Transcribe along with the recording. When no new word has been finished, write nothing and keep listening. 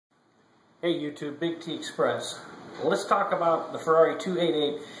Hey YouTube, Big T Express. Let's talk about the Ferrari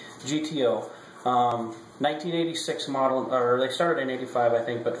 288 GTO. 1986 model, or they started in 85 I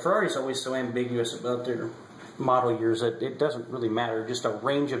think, but Ferrari's always so ambiguous about their model years that it doesn't really matter. Just a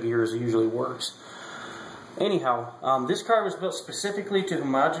range of years usually works. Anyhow, this car was built specifically to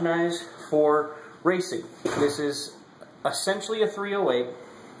homogenize for racing. This is essentially a 308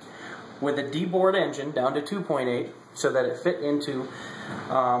 with a D-board engine down to 2.8 so that it fit into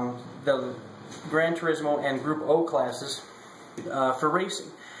the Gran Turismo and Group O classes for racing.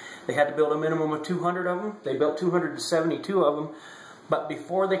 They had to build a minimum of 200 of them. They built 272 of them, but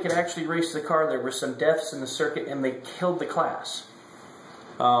before they could actually race the car, there were some deaths in the circuit and they killed the class.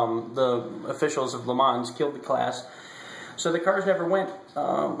 The officials of Le Mans killed the class, so the cars never went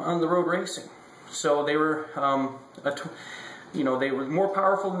on the road racing. So they were, they were more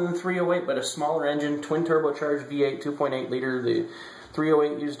powerful than the 308, but a smaller engine, twin turbocharged V8, 2.8 liter. The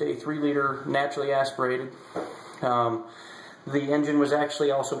 308 used a 3 liter naturally aspirated. The engine was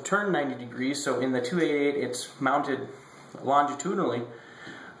actually also turned 90 degrees, so in the 288 it's mounted longitudinally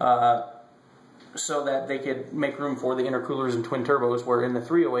so that they could make room for the intercoolers and twin turbos, where in the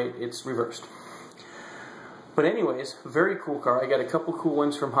 308 it's reversed. But anyways, very cool car. I got a couple cool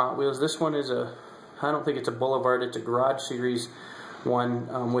ones from Hot Wheels. This one is I don't think it's a Boulevard, it's a Garage Series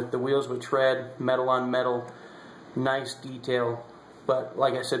one with the wheels with tread, metal on metal, nice detail. But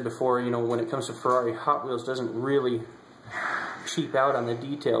like I said before, when it comes to Ferrari, Hot Wheels doesn't really cheap out on the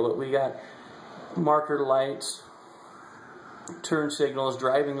detail. But we got marker lights, turn signals,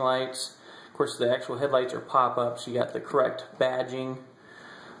 driving lights. Of course, the actual headlights are pop-ups. You got the correct badging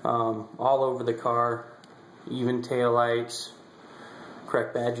all over the car, even tail lights,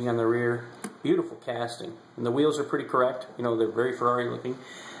 correct badging on the rear. Beautiful casting. And the wheels are pretty correct. They're very Ferrari looking.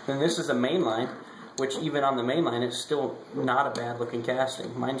 And this is a mainline, which even on the mainline it's still not a bad looking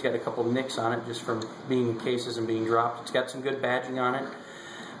casting. Mine's got a couple of nicks on it just from being in cases and being dropped. It's got some good badging on it.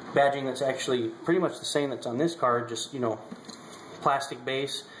 Badging that's actually pretty much the same that's on this car, just plastic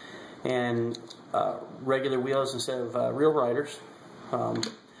base and regular wheels instead of real riders.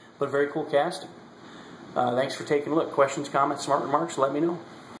 But very cool casting. Thanks for taking a look. Questions, comments, smart remarks, let me know.